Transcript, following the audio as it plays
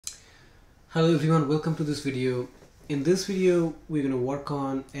Hello everyone, welcome to this video. In this video, we're going to work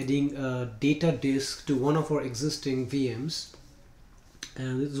on adding a data disk to one of our existing VMs.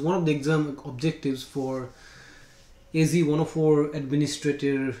 And this is one of the exam objectives for AZ104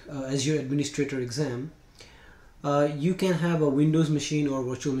 Azure Administrator exam. You can have a Windows machine or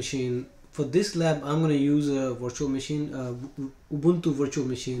virtual machine. For this lab, I'm going to use a virtual machine, Ubuntu virtual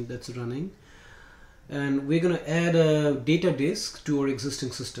machine that's running. And we're going to add a data disk to our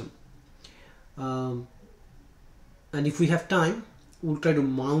existing system. And if we have time, we'll try to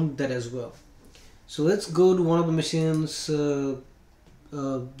mount that as well. So let's go to one of the machines.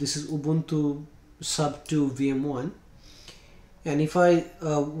 This is Ubuntu sub 2 VM1, and if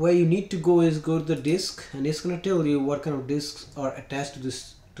where you need to go is go to the disk, and it's going to tell you what kind of disks are attached to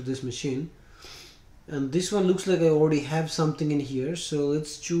this machine. And this one looks like I already have something in here, so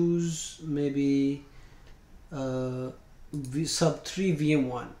let's choose maybe sub 3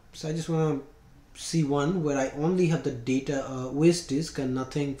 VM1. So I just want to see one where I only have the data OS disk and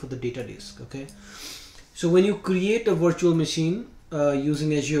nothing for the data disk. Okay, so when you create a virtual machine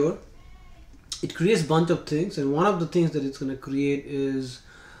using Azure, it creates a bunch of things, and one of the things that it's going to create is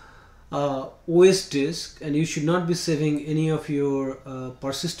OS disk, and you should not be saving any of your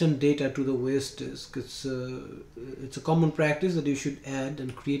persistent data to the OS disk. It's a common practice that you should add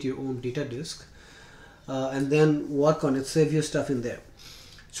and create your own data disk and then work on it, save your stuff in there.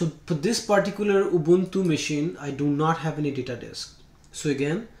 So for this particular Ubuntu machine, I do not have any data disk. So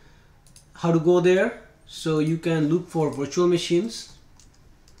again, how to go there? So you can look for virtual machines.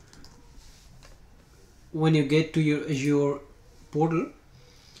 When you get to your Azure portal,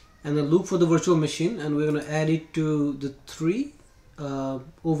 and then look for the virtual machine, and we're going to add it to the 3.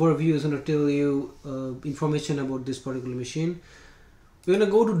 Overview is going to tell you information about this particular machine. We're going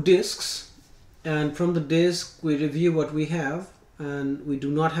to go to disks, and from the disk we review what we have. And we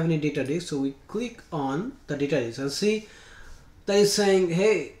do not have any data disk, so we click on the data disk and see that is saying,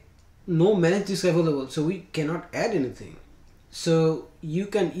 hey, no managed disk available, so we cannot add anything. So you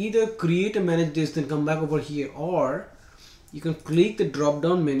can either create a managed disk and come back over here, or you can click the drop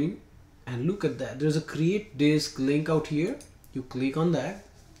down menu and look at that. There's a create disk link out here. You click on that,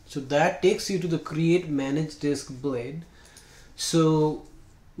 so that takes you to the create managed disk blade. So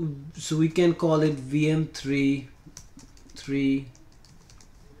we can call it VM3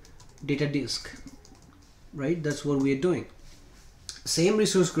 data disk, right? That's what we are doing. Same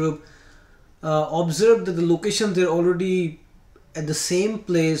resource group. Observe that the location, they're already at the same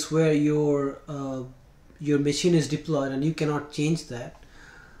place where your machine is deployed, and you cannot change that.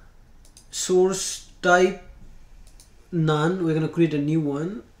 Source type none. We're going to create a new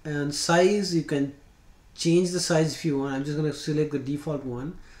one, and size, you can change the size if you want. I'm just going to select the default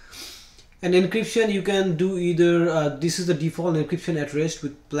one. And encryption, you can do either this is the default encryption at rest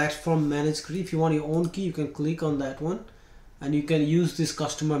with platform managed key. If you want your own key, you can click on that one, and you can use this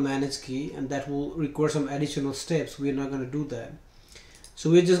customer managed key, and that will require some additional steps. We're not going to do that.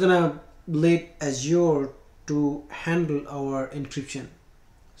 So we're just going to let Azure to handle our encryption.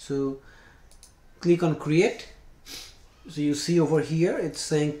 So click on create. So you see over here it's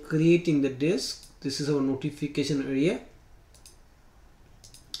saying creating the disk. This is our notification area.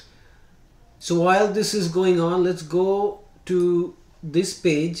 So while this is going on, let's go to this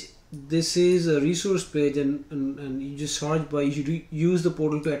page. This is a resource page, and you just search by, you should use the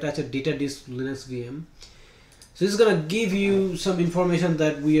portal to attach a data disk to Linux VM. So this is going to give you some information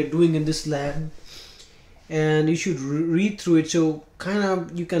that we are doing in this lab, and you should read through it. So kind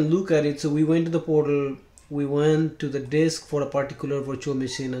of you can look at it. So we went to the portal, we went to the disk for a particular virtual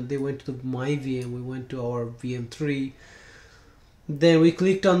machine, and they went to my VM, we went to our VM3. Then we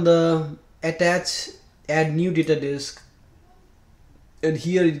clicked on the attach, add new data disk, and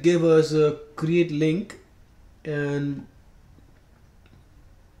here it gave us a create link, and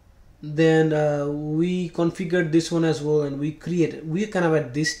then we configured this one as well, and we create. We're kind of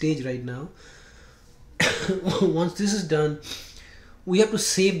at this stage right now. Once this is done, we have to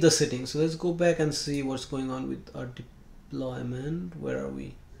save the settings. So let's go back and see what's going on with our deployment. Where are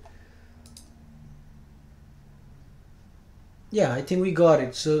we? Yeah, I think we got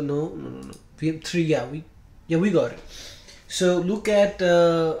it. So no. VM3, we got it. So look at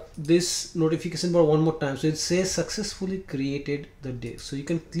this notification bar one more time. So it says successfully created the disk. So you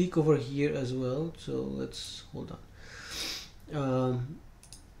can click over here as well. So let's hold on.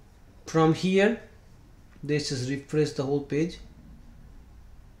 From here, this just refresh the whole page.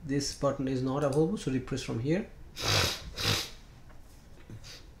 This button is not available, so refresh from here.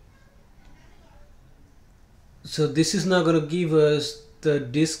 So this is now going to give us the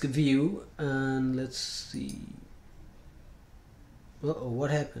disk view, and let's see. Uh-oh, what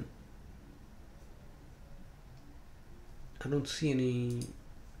happened? I don't see any.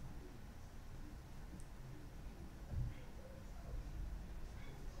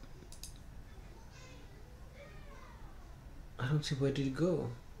 I don't see where did it go.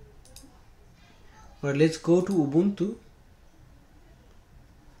 Alright, let's go to Ubuntu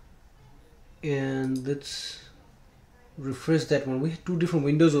and let's refresh that one. We have two different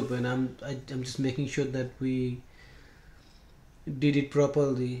windows open. I'm just making sure that we did it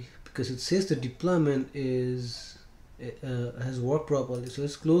properly, because it says the deployment is has worked properly. So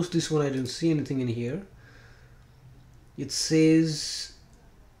let's close this one. I don't see anything in here. It says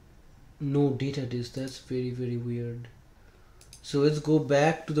no data disk. That's very weird. So let's go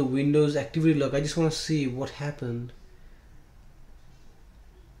back to the Windows activity log. I just want to see what happened.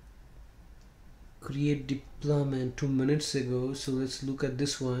 Create deployment 2 minutes ago. So let's look at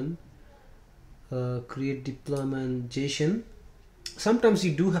this one. Create deployment JSON. Sometimes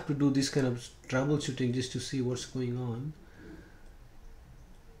you do have to do this kind of troubleshooting just to see what's going on.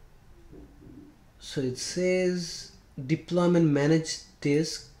 So it says deployment managed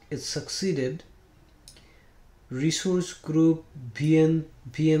disk, it succeeded. Resource group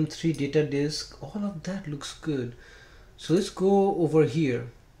VM3 data disk, all of that looks good. So let's go over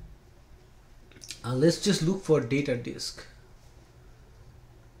here. Let's just look for data disk.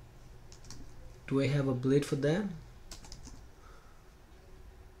 Do I have a blade for that?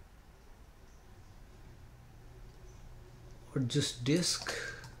 Or just disk?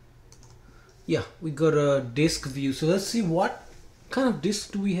 Yeah, we got a disk view. So let's see what kind of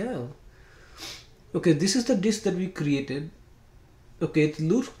disk do we have. Okay, this is the disk that we created. Okay, it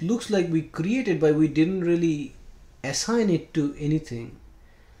looks like we created, but we didn't really assign it to anything.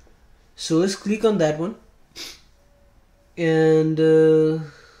 So let's click on that one and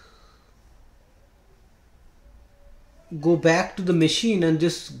go back to the machine and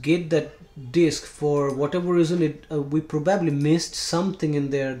just get that disk. For whatever reason, we probably missed something in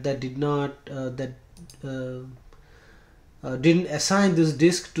there that did not didn't assign this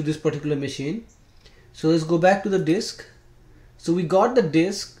disk to this particular machine. So let's go back to the disk. So we got the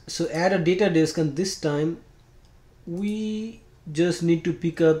disk, so add a data disk, and this time we just need to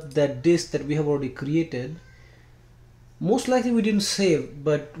pick up that disk that we have already created. Most likely we didn't save,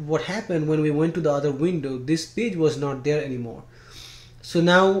 but what happened when we went to the other window, this page was not there anymore. So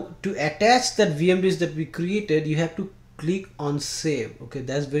now to attach that VM disk that we created, you have to click on save. Okay,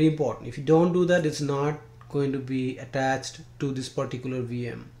 that's very important. If you don't do that, it's not going to be attached to this particular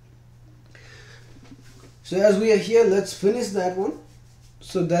VM. So as we are here, let's finish that one.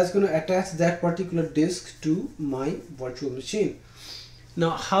 So that's going to attach that particular disk to my virtual machine.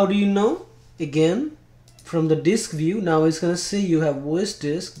 Now how do you know? Again, from the disk view, now it's going to say you have OS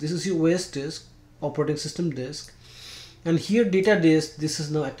disk. This is your OS disk, operating system disk, and here data disk. This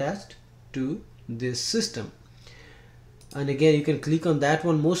is now attached to this system. And again, you can click on that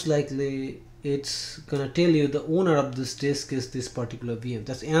one. Most likely it's gonna tell you the owner of this disk is this particular VM.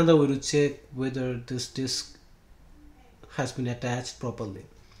 That's another way to check whether this disk has been attached properly.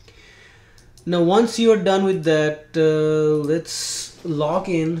 Now once you are done with that, let's log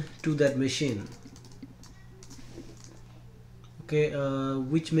in to that machine. Okay,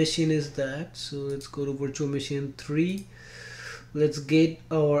 which machine is that? So let's go to virtual machine 3. Let's get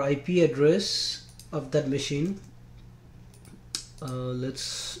our IP address of that machine.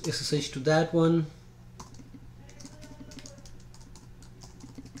 Let's SSH to that one.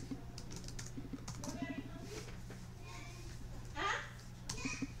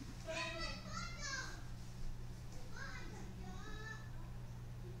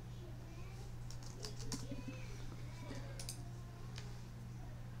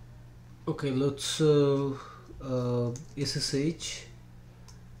 Okay, let's SSH.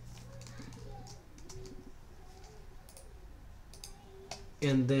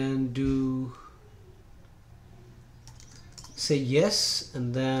 And then do say yes,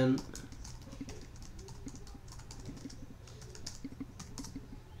 and then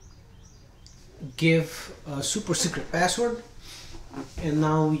give a super secret password, and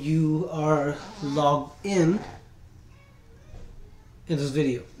now you are logged in this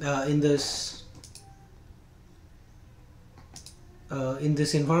video, in this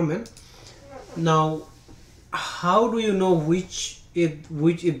environment. Now how do you know if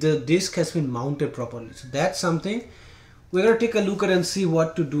the disk has been mounted properly? So that's something we're going to take a look at and see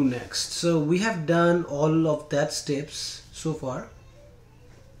what to do next. So we have done all of that steps so far.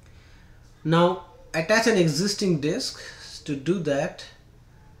 Now attach an existing disk. To do that,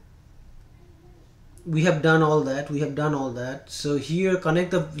 we have done all that. So here,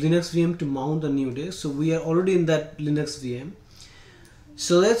 connect the Linux VM to mount a new disk. So we are already in that Linux VM.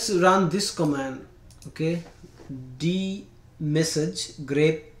 So let's run this command. Okay, d message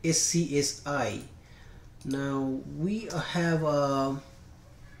grep scsi. Now we have a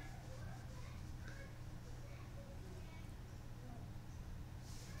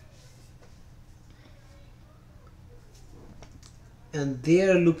and they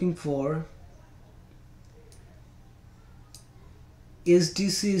are looking for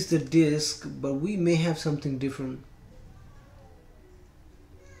SDC is the disk, but we may have something different.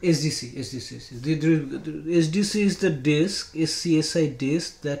 SDC is the disk, SCSI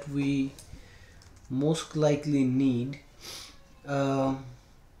disk that we most likely need.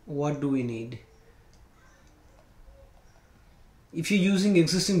 What do we need? If you're using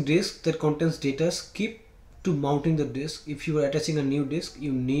existing disk that contains data, skip to mounting the disk. If you are attaching a new disk,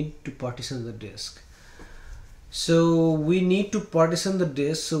 you need to partition the disk. So we need to partition the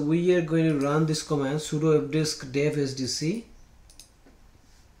disk. So we are going to run this command sudo fdisk dev sdc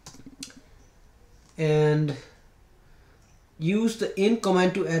and use the n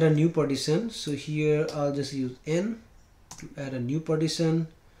command to add a new partition. So here I'll just use n to add a new partition,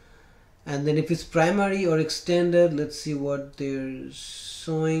 and then if it's primary or extended, let's see what they're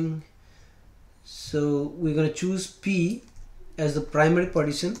showing. So we're going to choose P as the primary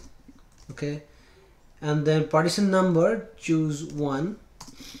partition, okay, and then partition number, choose 1,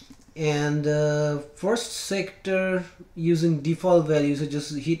 and first sector using default value, so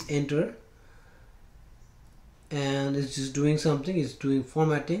just hit enter, and it's just doing something, it's doing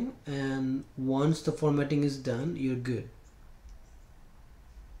formatting, and once the formatting is done, you're good.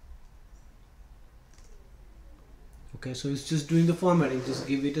 Okay, so it's just doing the formatting, just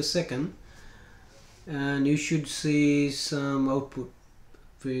give it a second and you should see some output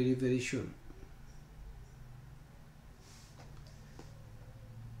very soon.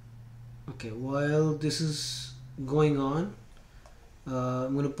 Okay, while this is going on,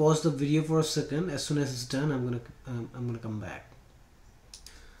 I'm going to pause the video for a second. As soon as it's done, I'm going to come back.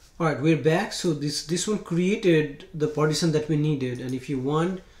 All right, we're back. So this one created the partition that we needed, and if you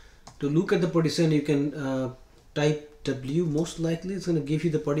want to look at the partition, you can type W. Most likely it's going to give you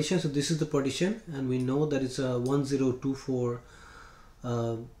the partition. So this is the partition, and we know that it's a 1024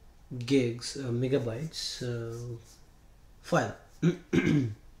 gigs megabytes file.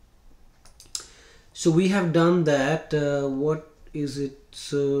 So we have done that. What is it?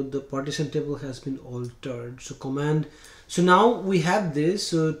 So the partition table has been altered. So command. So now we have this.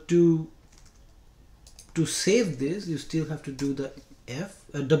 So to save this, you still have to do the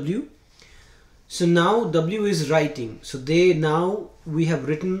W. So now W is writing. So now we have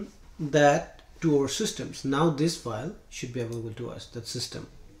written that to our systems. Now this file should be available to us. That system.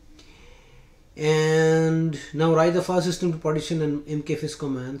 And now write the file system to partition and mkfs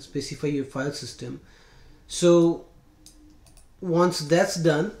command, specify your file system. So once that's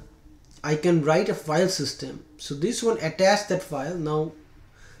done, I can write a file system. So this one attach that file now,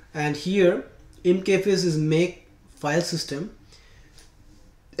 and here mkfs is make file system.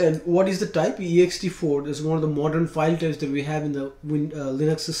 And what is the type? ext4. This is one of the modern file types that we have in the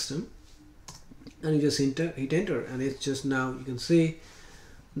Linux system. And you just hit enter, and it's just now you can see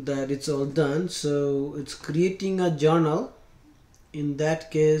that it's all done. So it's creating a journal. In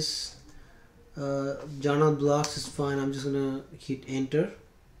that case, journal blocks is fine. I'm just gonna hit enter,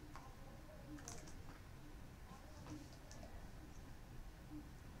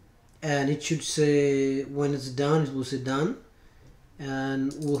 and it should say when it's done, it will say done,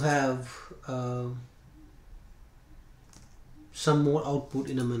 and we'll have some more output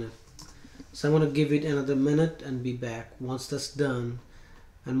in a minute. So I'm gonna give it another minute and be back once that's done.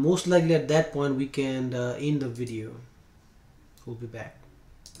 And most likely at that point we can end the video. We'll be back.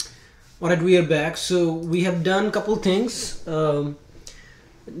 Alright, we are back. So we have done a couple things.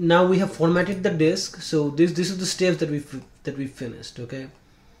 Now we have formatted the disk. So this is the steps that we finished. Okay.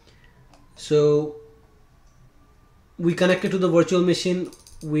 So we connected to the virtual machine.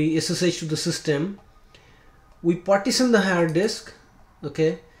 We SSH to the system. We partitioned the hard disk.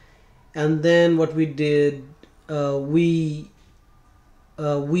 Okay. And then what we did, we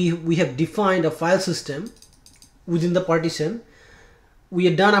have defined a file system within the partition. We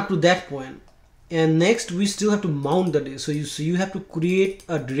are done up to that point, and next we still have to mount the disk. So you have to create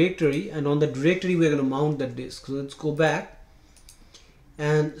a directory, and on the directory we are going to mount that disk. So let's go back,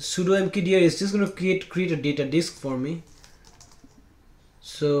 and sudo mkdir is just going to create a data disk for me.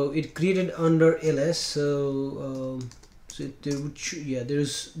 So it created under ls. So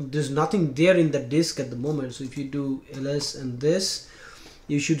there's nothing there in the disk at the moment. So if you do ls and this,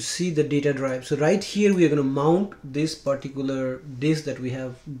 you should see the data drive. So right here we are going to mount this particular disk that we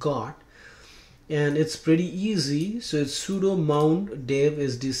have got, and it's pretty easy. So it's sudo mount dev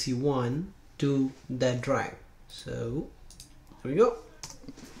sdc1 to that drive. So there we go.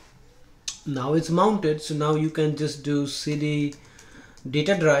 Now it's mounted, so now you can just do cd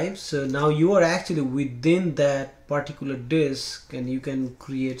data drive. So now you are actually within that particular disk, and you can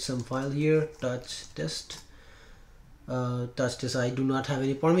create some file here. Touch test. I do not have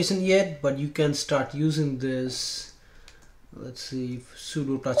any permission yet, but you can start using this. Let's see if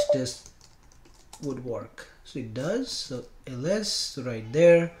sudo touch test would work. So it does. So ls right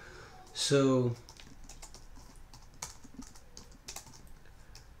there. So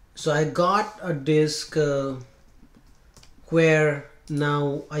I got a disk where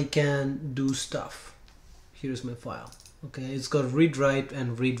now I can do stuff. Here's my file. Okay, it's got read write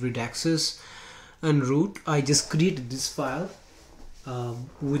and read access and root. I just created this file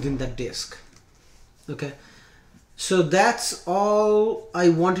within that disk. Okay, so that's all I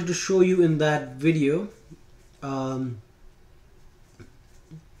wanted to show you in that video.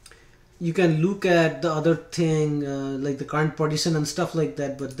 You can look at the other thing like the current partition and stuff like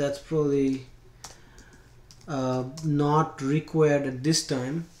that, but that's probably not required at this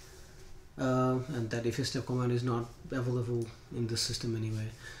time, and that if step command is not available in this system anyway.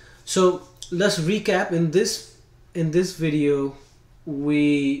 So let's recap. In this video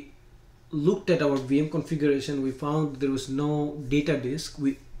we looked at our VM configuration. We found there was no data disk.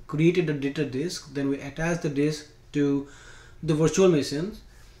 We created a data disk, then we attached the disk to the virtual machine,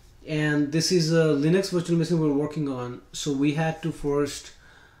 and this is a Linux virtual machine we're working on. So we had to first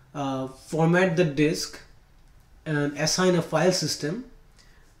format the disk and assign a file system.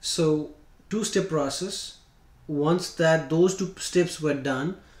 So two-step process. Once those two steps were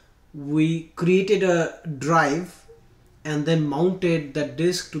done, we created a drive and then mounted the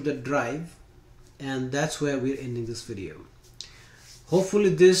disk to the drive, and that's where we're ending this video. Hopefully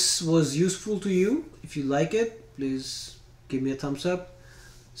this was useful to you. If you like it, please give me a thumbs up,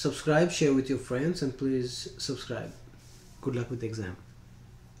 subscribe, share with your friends, and please subscribe. Good luck with the exam.